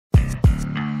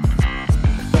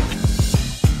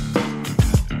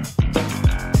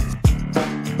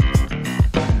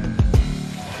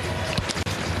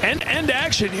hand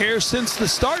action here since the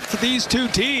start for these two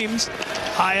teams.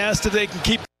 I asked if they can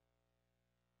keep.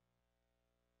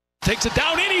 Takes it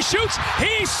down in, he shoots,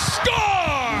 he scores!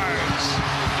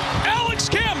 Alex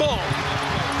Campbell,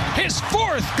 his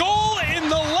fourth goal in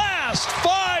the last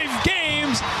 5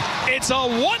 games. It's a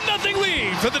 1-0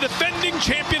 lead for the defending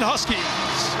champion Huskies.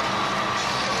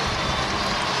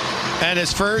 And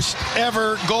his first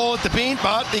ever goal at the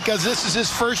Beanpot, because this is his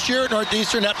first year at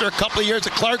Northeastern after a couple of years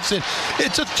at Clarkson.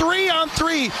 It's a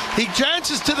 3-on-3. He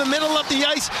chances to the middle of the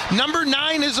ice. Number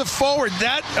 9 is a forward.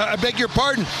 That, I beg your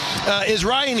pardon, is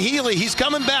Ryan Healy. He's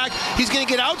coming back. He's going to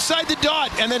get outside the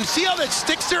dot. And then see how that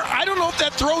sticks there? I don't know if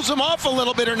that throws him off a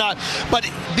little bit or not. But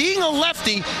being a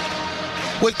lefty,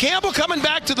 with Campbell coming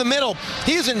back to the middle,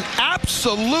 he is an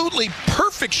absolutely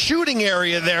perfect shooting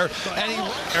area there.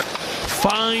 And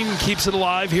Fine keeps it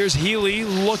alive. Here's Healy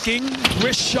looking.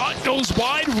 Wrist shot goes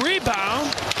wide.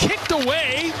 Rebound. Kicked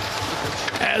away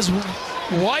as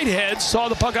Whitehead saw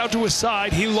the puck out to his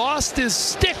side. He lost his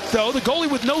stick, though. The goalie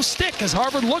with no stick as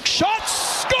Harvard looks. Shot.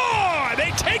 Score!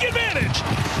 They take advantage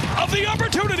of the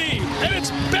opportunity. And it's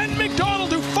Ben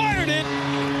McDonald who fired it.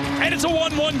 And it's a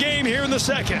 1-1 game here in the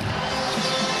second.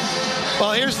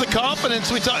 Well, here's the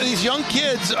confidence. We talk. These young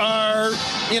kids are,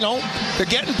 they're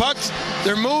getting pucks,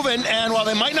 they're moving, and while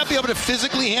they might not be able to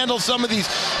physically handle some of these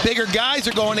bigger guys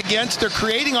they're going against, they're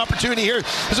creating opportunity here.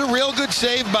 There's a real good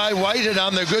save by Whitehead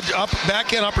on the good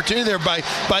backhand opportunity there by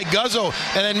Guzzo.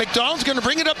 And then McDonald's going to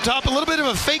bring it up top, a little bit of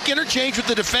a fake interchange with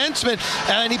the defenseman,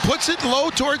 and he puts it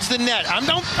low towards the net.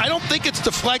 I don't think it's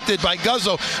deflected by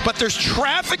Guzzo, but there's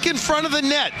traffic in front of the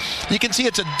net. You can see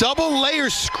it's a double layer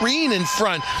screen in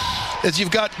front. As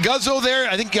you've got Guzzo there,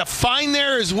 I think you got Fine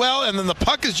there as well, and then the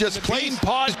puck is just played.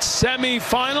 Beanpot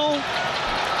semi-final.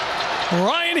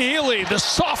 Ryan Healy, the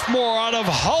sophomore out of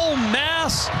Hull,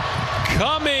 Mass,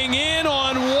 coming in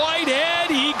on Whitehead.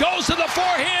 He goes to the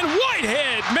forehand.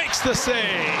 Whitehead makes the save.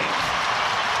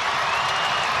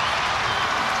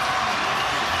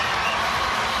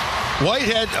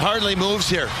 Whitehead hardly moves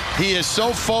here. He is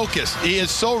so focused. He is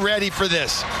so ready for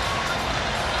this.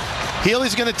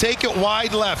 Healy's going to take it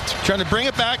wide left, trying to bring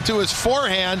it back to his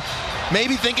forehand,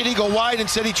 maybe thinking he'd go wide.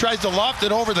 Instead, he tries to loft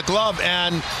it over the glove,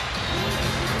 and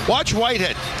watch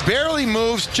Whitehead. Barely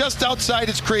moves just outside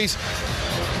his crease.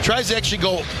 Tries to actually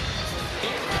go.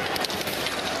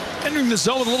 Entering the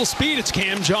zone with a little speed, it's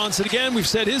Cam Johnson again. We've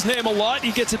said his name a lot.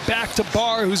 He gets it back to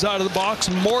Barr, who's out of the box.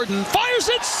 Morden fires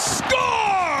it,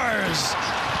 scores!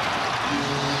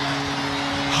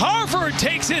 Harvard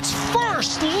takes its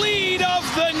first lead of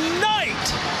the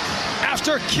night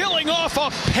after killing off a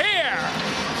pair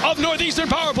of Northeastern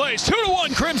power plays.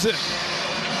 2-1 Crimson.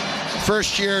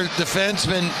 First-year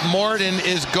defenseman Morden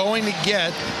is going to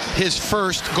get his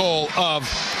first goal of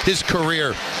his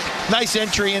career. Nice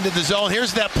entry into the zone.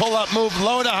 Here's that pull-up move,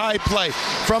 low to high play.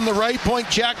 From the right point,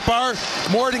 Jack Barr.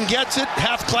 Morden gets it,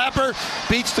 half clapper,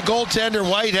 beats the goaltender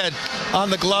Whitehead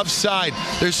on the glove side.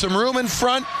 There's some room in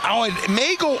front. Oh, it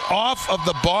may go off of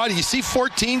the body. You see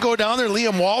 14 go down there,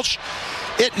 Liam Walsh.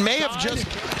 It may have just...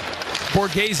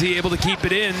 Borghese able to keep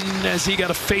it in as he got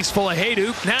a face full of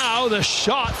Hayduk. Now the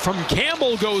shot from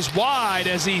Campbell goes wide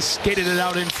as he skated it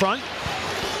out in front.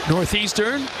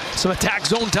 Northeastern, some attack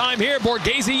zone time here.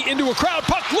 Borghese into a crowd,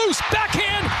 puck loose,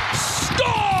 backhand, score!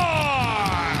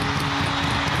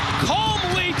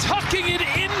 Calmly tucking it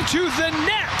into the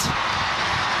net.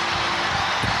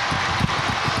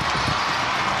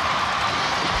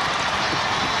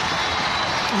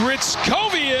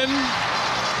 Ritzkovian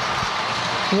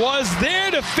was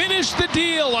there to finish the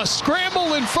deal. A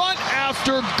scramble in front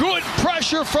after good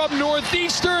pressure from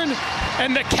Northeastern,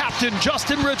 and the captain,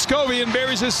 Justin Ritzkovian,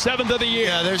 buries his 7th of the year.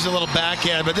 Yeah, there's a little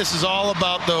backhand, but this is all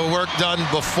about the work done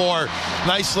before.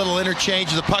 Nice little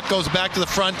interchange. The puck goes back to the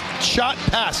front. Shot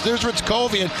pass. There's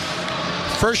Ritzkovian.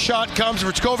 First shot comes.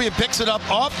 Ritzkovian picks it up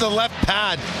off the left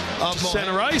pad of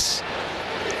center ice.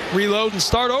 Reload and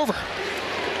start over.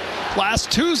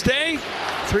 Last Tuesday,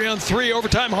 3-on-3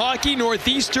 overtime hockey.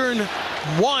 Northeastern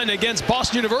won against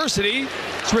Boston University.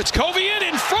 It's Ritzkovian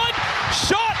in front.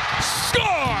 Shot,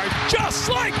 score! Just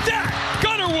like that.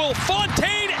 Gunnar Wolf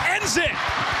Fontaine ends it.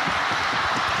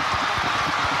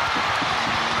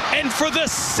 And for the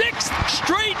 6th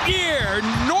straight year,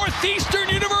 Northeastern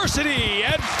University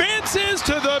advances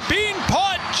to the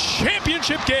Beanpot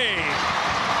Championship game.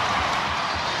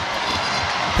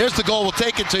 Here's the goal. We'll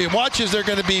take it to you. Watch as they're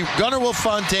going to be Gunnar Wolf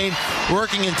Fontaine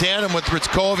working in tandem with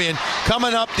Ritzkovian.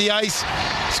 Coming up the ice.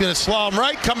 He's going to slalom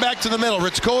right, come back to the middle.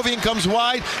 Ritzkovian comes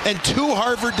wide, and 2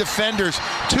 Harvard defenders.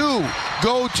 2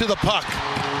 go to the puck.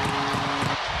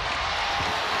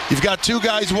 You've got two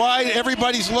guys wide.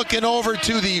 Everybody's looking over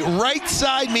to the right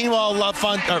side. Meanwhile,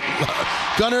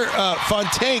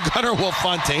 Gunnar Wolf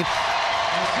Fontaine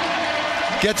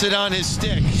gets it on his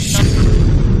stick.